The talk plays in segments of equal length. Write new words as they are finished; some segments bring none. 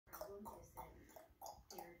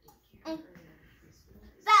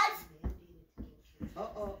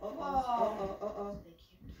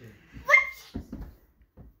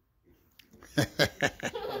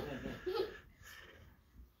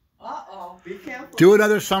Be careful. Do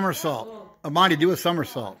another somersault. Amani, do a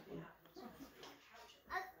somersault.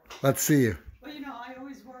 Let's see you. Well, you know, I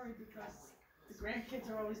always worry because the grandkids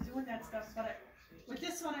are always doing that stuff, but with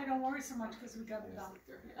this one I don't worry so much because we got a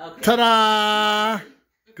doctor. Okay. Ta-da!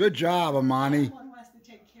 Good job, Amani. One who has to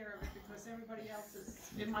take care of it because everybody else is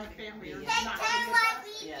in my family are not.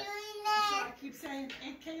 Yes. So I keep saying,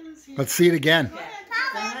 Aunt Kayla's here. Let's see it again. Go ahead.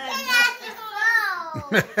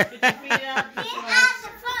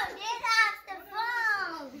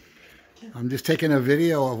 I'm just taking a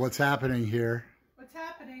video of what's happening here. What's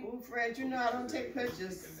happening? Oh, Fred, you know I don't take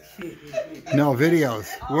pictures. No, videos.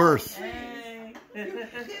 Worse. I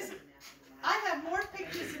have more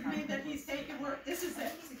pictures of me that he's taken. This is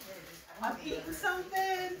it. I'm eating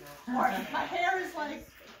something, or my hair is like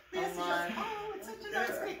this. He goes, oh, it's such a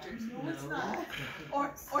nice picture. No, it's not.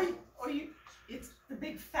 Or you, it's the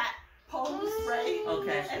big fat pose, right?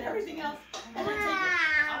 Okay. And everything else. And I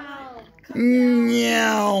take it.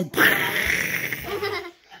 Meow.